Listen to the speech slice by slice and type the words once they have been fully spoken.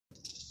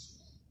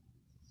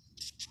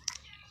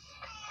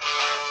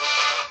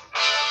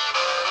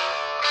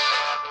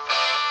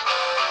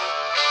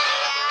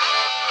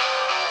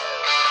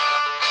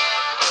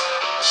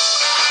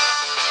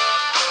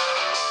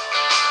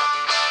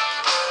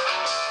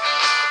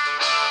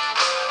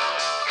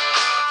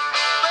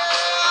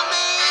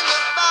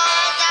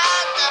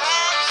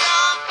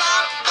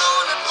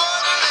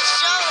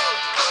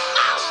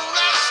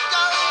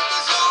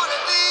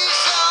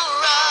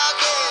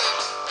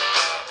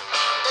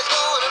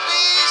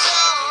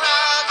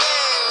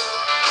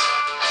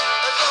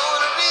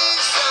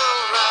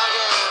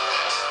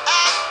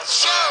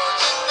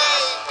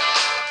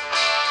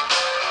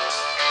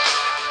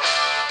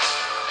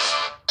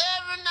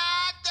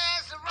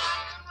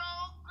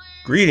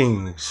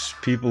Greetings,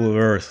 people of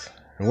Earth,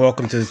 and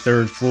welcome to the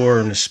third floor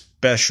in the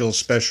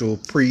special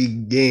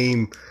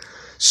pre-game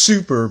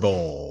Super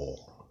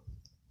Bowl.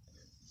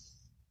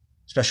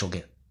 Special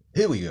game.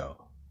 Here we go.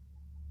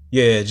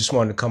 Yeah, just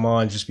wanted to come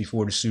on just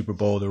before the Super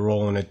Bowl. They're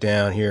rolling it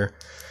down here.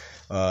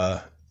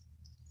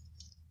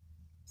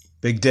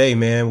 Big day,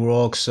 man. We're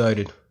all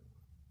excited.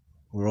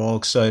 We're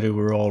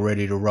all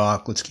ready to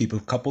rock. Let's keep a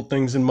couple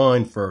things in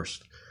mind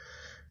first.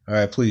 All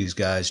right, please,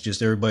 guys,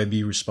 just everybody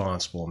be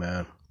responsible,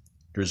 man.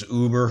 There's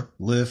Uber,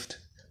 Lyft.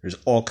 There's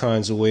all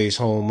kinds of ways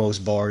home.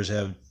 Most bars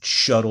have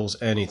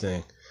shuttles,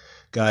 anything.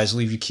 Guys,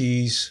 leave your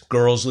keys.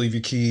 Girls, leave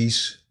your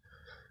keys.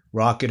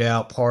 Rock it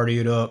out, party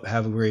it up,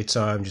 have a great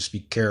time. Just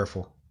be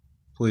careful.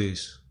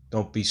 Please,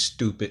 don't be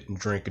stupid and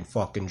drink and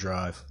fucking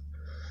drive.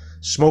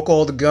 Smoke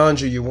all the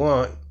ganja you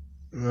want.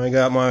 I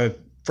got my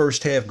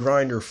first half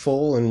grinder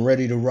full and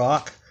ready to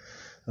rock.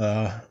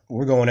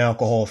 We're going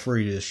alcohol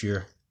free this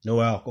year.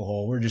 No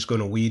alcohol. We're just going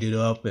to weed it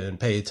up and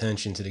pay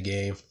attention to the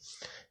game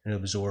and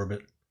absorb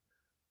it.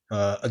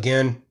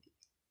 Again,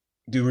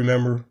 do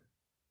remember,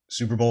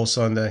 Super Bowl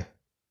Sunday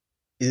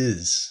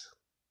is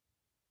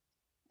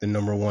the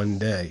 #1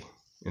 day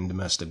in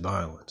domestic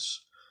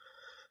violence.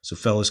 So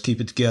fellas,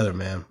 keep it together,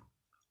 man.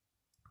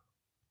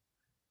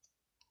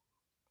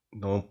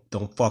 Don't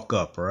fuck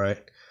up, all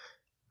right?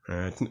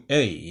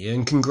 Hey,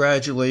 and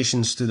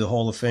congratulations to the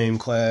Hall of Fame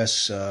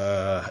class,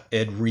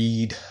 Ed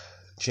Reed,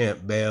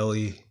 Champ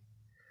Bailey.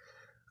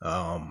 Who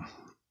am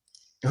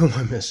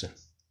I missing?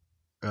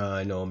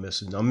 I know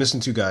I'm missing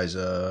two guys.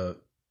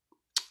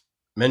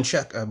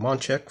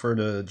 Monchek for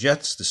the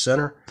Jets, the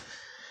center.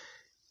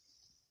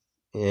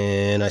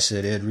 And I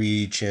said Ed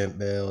Reed, Champ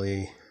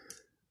Bailey.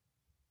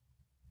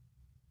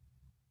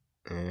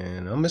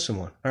 And I'm missing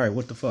one. All right,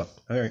 what the fuck?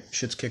 All right,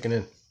 shit's kicking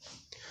in.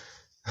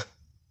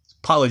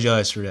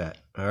 Apologize for that,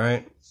 all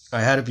right?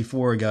 I had it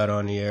before I got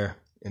on the air,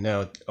 and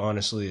now,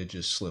 honestly, it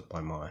just slipped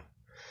my mind.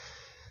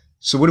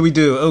 So what do we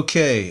do?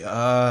 Okay,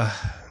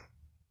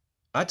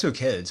 I took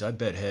heads. I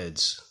bet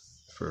heads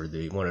for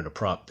one of the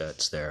prop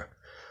bets there.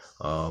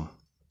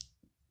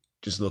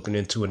 Just looking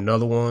into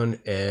another one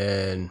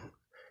and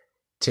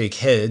take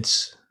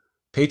heads.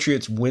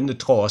 Patriots win the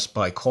toss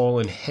by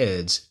calling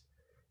heads,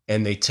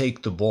 and they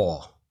take the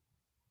ball.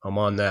 I'm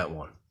on that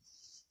one.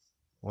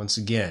 Once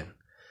again,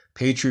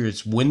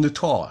 Patriots win the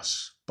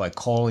toss by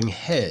calling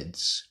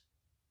heads,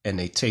 and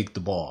they take the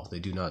ball. They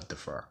do not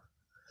defer.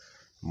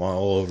 I'm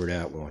all over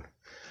that one.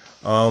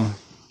 I'm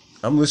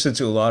listening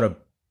to a lot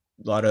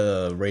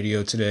of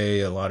radio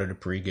today, a lot of the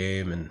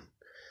pregame, and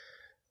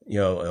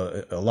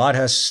a lot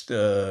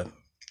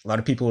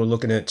of people are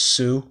looking at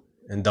Sue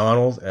and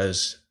Donald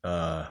as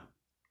the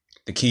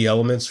key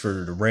elements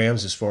for the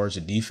Rams as far as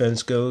the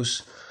defense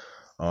goes.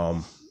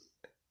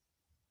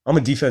 I'm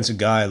a defensive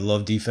guy. I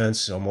love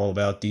defense. I'm all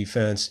about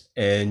defense.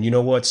 And you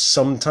know what?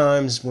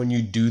 Sometimes when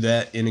you do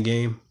that in a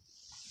game,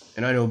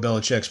 and I know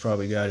Belichick's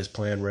probably got his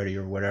plan ready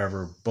or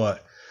whatever,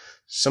 but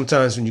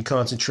sometimes when you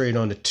concentrate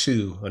on the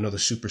two, another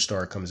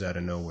superstar comes out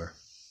of nowhere.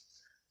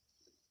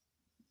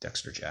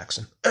 Dexter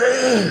Jackson.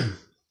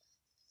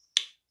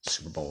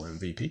 Super Bowl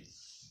MVP.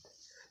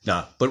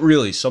 Nah, but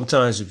really,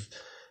 sometimes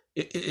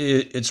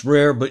it's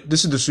rare, but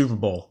this is the Super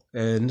Bowl.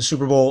 And the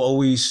Super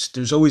Bowl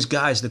there's always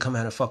guys that come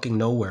out of fucking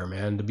nowhere,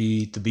 man, to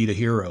be the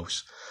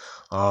heroes.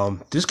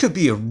 This could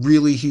be a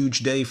really huge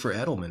day for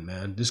Edelman,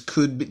 man. This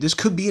could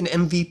be an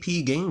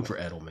MVP game for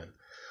Edelman.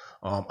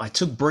 I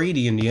took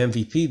Brady in the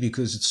MVP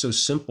because it's so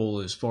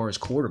simple as far as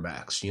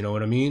quarterbacks, you know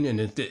what I mean?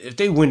 And if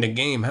they win the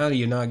game, how do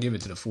you not give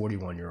it to the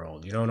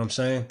 41-year-old? You know what I'm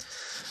saying?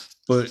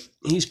 But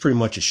he's pretty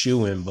much a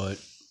shoo-in. But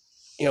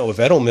if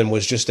Edelman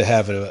was just to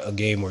have a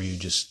game where you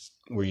just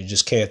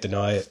can't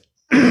deny it,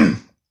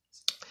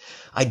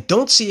 I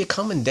don't see it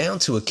coming down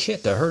to a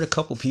kick. I heard a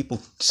couple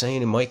people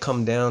saying it might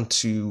come down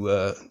to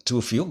a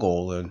field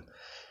goal, and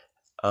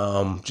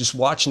just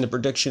watching the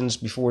predictions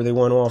before they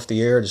went off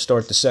the air to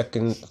start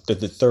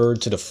the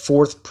third to the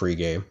fourth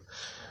pregame.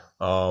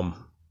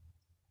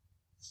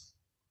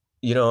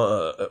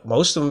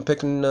 Most of them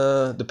picking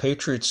the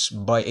Patriots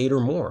by 8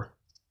 or more,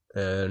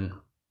 and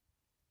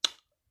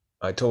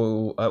I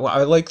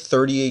like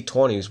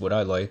 38-20 is what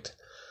I liked.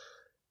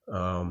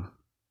 I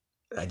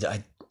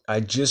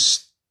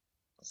just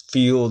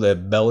feel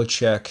that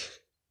Belichick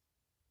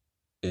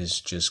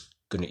is just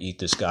going to eat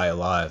this guy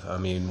alive. I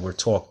mean, we're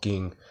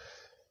talking,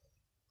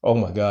 oh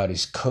my God,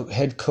 he's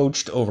head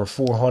coached over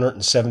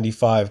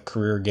 475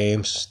 career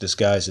games. This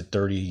guy's at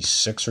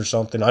 36 or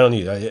something. I don't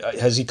know.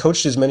 Has he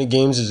coached as many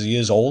games as he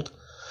is old?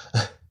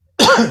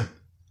 I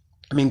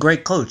mean,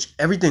 great coach.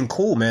 Everything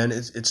cool, man.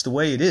 It's the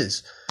way it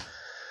is.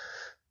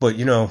 But,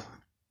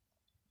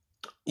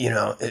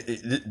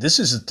 this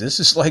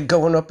is like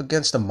going up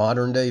against a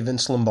modern day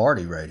Vince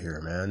Lombardi right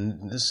here,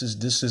 man. This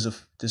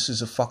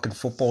is a fucking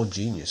football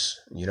genius.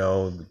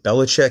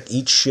 Belichick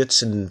eats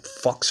shits and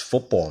fucks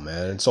football,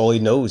 man. It's all he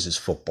knows is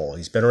football.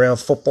 He's been around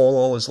football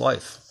all his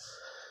life.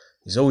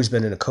 He's always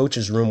been in a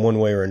coach's room one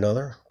way or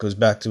another. Goes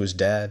back to his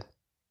dad.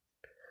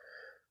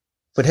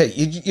 But hey,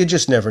 you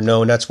just never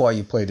know, and that's why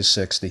you play to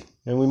 60.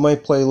 And we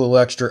might play a little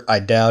extra. I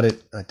doubt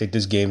it. I think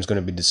this game's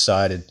going to be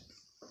decided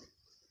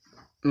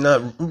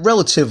not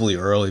relatively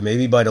early.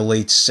 Maybe by the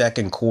late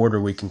second quarter,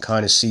 we can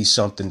kind of see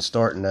something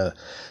starting to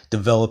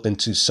develop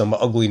into some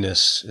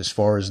ugliness as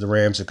far as the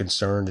Rams are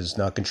concerned, is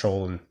not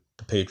controlling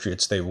the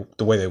Patriots the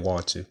way they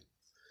want to.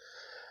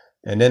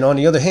 And then on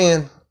the other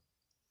hand,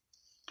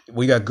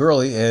 we got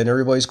Gurley, and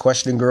everybody's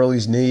questioning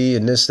Gurley's knee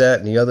and this, that,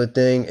 and the other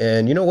thing.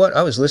 And you know what?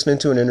 I was listening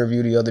to an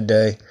interview the other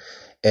day,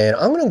 and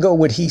I'm going to go with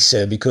what he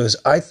said because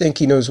I think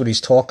he knows what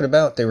he's talking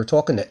about. They were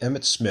talking to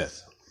Emmitt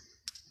Smith,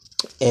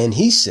 and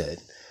he said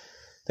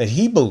that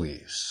he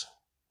believes,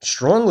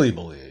 strongly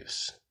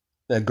believes,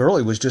 that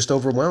Gurley was just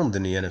overwhelmed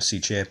in the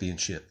NFC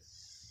Championship.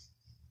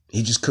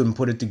 He just couldn't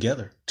put it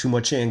together. Too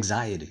much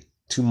anxiety.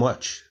 Too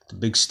much. The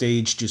big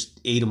stage just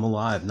ate him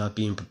alive, not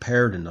being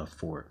prepared enough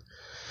for it.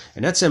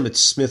 And that's Emmitt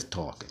Smith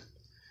talking.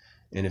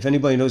 And if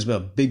anybody knows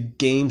about big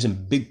games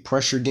and big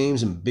pressure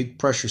games and big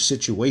pressure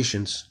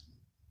situations,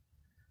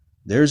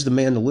 there's the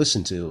man to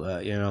listen to.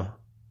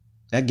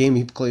 That game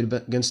he played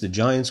against the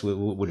Giants with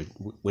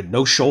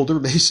no shoulder,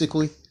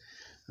 basically.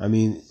 I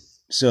mean,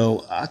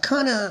 so I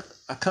kind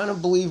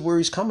of believe where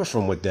he's coming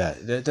from with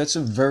that. That's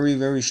a very,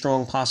 very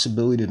strong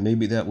possibility that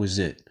maybe that was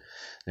it.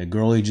 That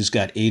Gurley just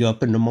got ate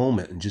up in the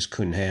moment and just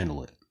couldn't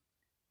handle it.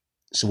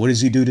 So what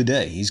does he do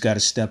today? He's got to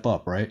step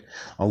up, right?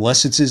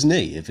 Unless it's his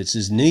knee. If it's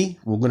his knee,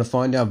 we're going to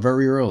find out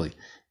very early.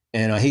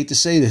 And I hate to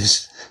say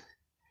this,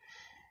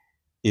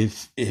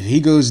 if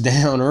he goes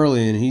down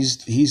early and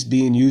he's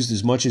being used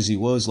as much as he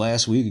was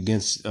last week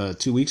against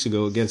 2 weeks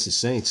ago against the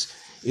Saints,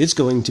 it's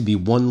going to be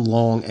one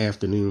long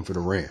afternoon for the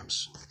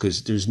Rams,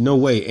 because there's no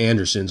way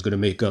Anderson's going to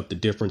make up the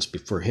difference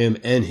for him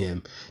and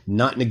him.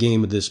 Not in a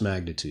game of this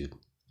magnitude.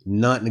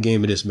 Not in a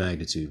game of this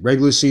magnitude.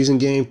 Regular season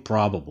game,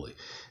 probably.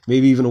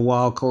 Maybe even a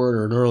wild card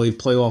or an early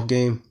playoff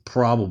game,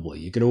 probably.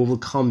 You could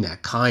overcome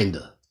that,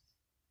 kinda.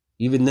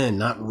 Even then,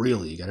 not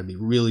really. You got to be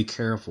really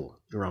careful.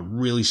 You're on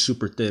really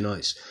super thin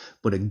ice.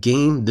 But a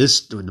game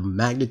the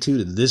magnitude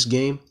of this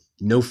game,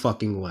 no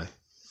fucking way.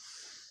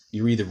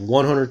 You're either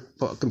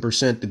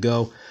 100% to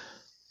go,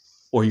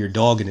 or you're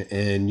dogging it,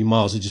 and you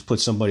might as well just put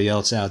somebody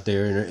else out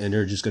there, and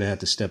they're just going to have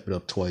to step it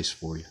up twice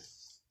for you.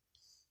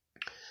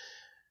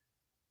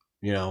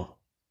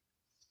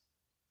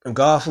 And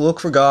Goff, look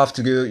for Goff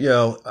to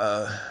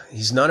go,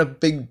 he's not a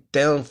big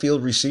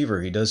downfield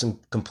receiver. He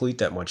doesn't complete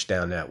that much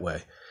down that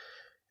way.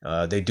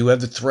 They do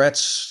have the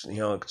threats.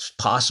 It's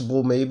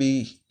possible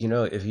maybe,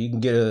 if you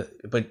can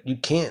but you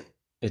can't.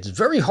 It's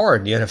very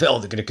hard in the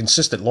NFL to get a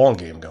consistent long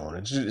game going.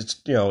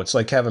 It's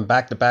like having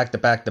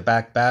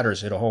back-to-back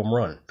batters hit a home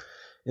run.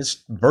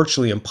 It's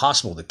virtually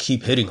impossible to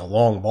keep hitting a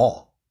long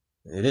ball.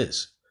 It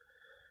is.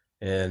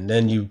 And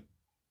then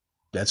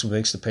that's what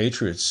makes the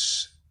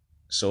Patriots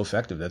so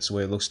effective. That's the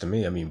way it looks to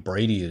me. I mean,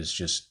 Brady is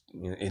just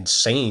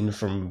insane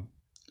from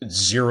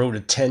 0 to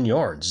 10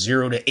 yards,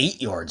 0 to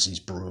 8 yards. He's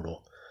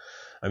brutal.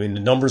 I mean, the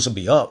numbers will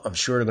be up. I'm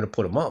sure they're going to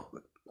put them up.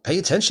 Pay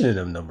attention to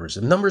them numbers.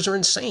 The numbers are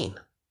insane.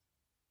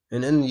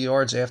 And then the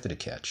yards after the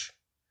catch.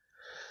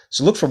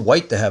 So look for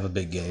White to have a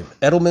big game.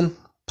 Edelman,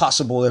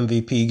 possible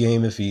MVP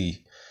game if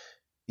he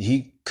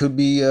could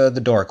be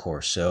the dark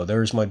horse. So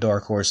there's my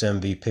dark horse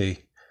MVP,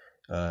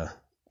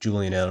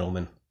 Julian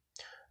Edelman.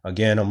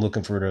 Again, I'm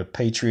looking for the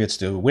Patriots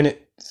to win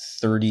it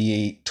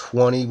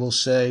 38-20, we'll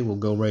say. We'll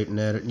go right in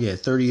at it. Yeah,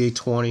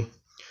 38-20.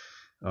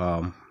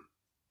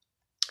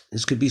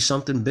 This could be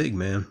something big,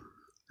 man.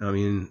 I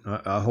mean,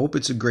 I hope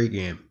it's a great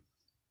game.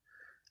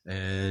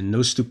 And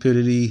no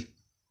stupidity,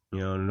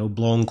 no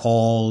blown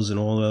calls and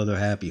all the other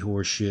happy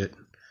horse shit.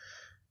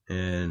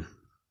 And,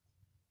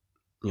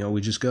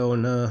 we just go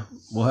and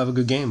we'll have a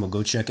good game. We'll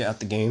go check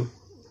out the game.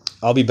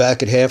 I'll be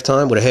back at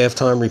halftime with a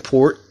halftime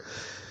report.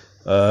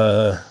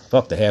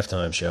 Fuck the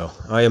halftime show.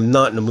 I am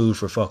not in the mood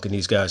for fucking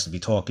these guys to be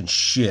talking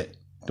shit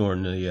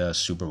during the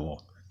Super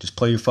Bowl. Just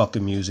play your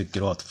fucking music,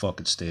 get off the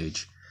fucking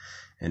stage,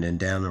 and then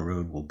down the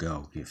road we'll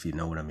go, if you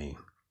know what I mean.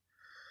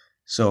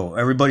 So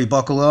everybody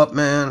buckle up,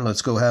 man.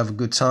 Let's go have a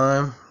good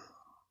time.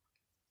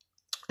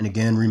 And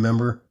again,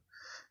 remember,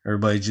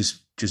 everybody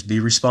just be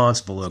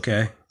responsible,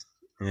 okay?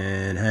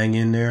 And hang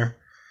in there.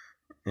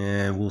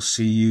 And we'll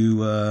see you,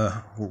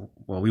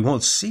 well, we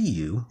won't see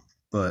you,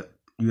 but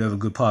you have a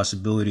good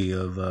possibility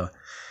of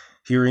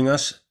hearing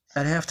us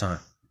at halftime.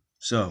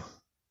 So,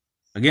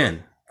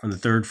 again, from the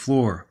third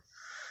floor,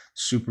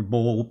 Super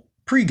Bowl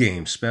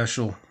pregame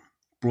special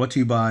brought to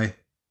you by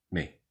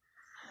me.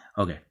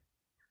 Okay.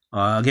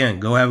 Again,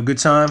 go have a good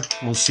time.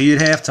 We'll see you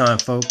at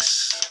halftime,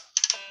 folks.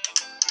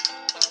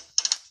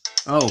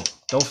 Oh,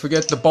 don't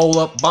forget to bowl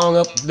up, bong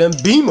up, then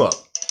beam up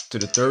to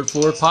the Third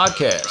Floor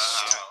Podcast.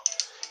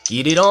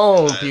 Get it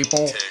on,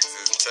 people.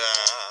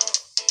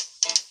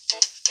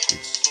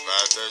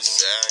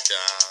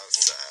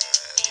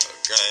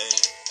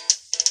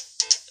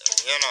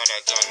 You know what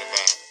I'm talking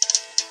about.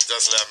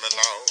 Just let me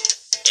know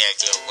if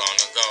you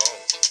wanna go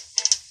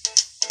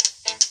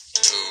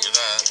to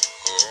that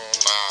whole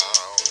mile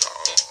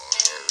on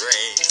the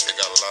range. They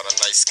got a lot of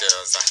nice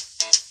girls.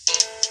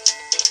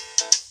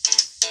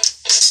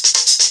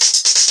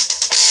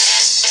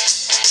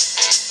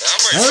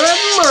 mercy.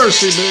 Have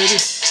mercy, baby.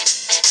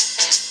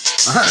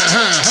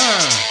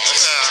 How.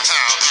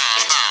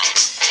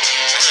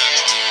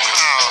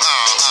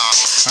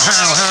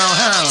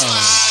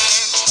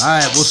 All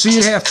right, we'll see you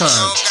at halftime.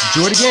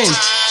 Enjoy the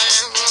game.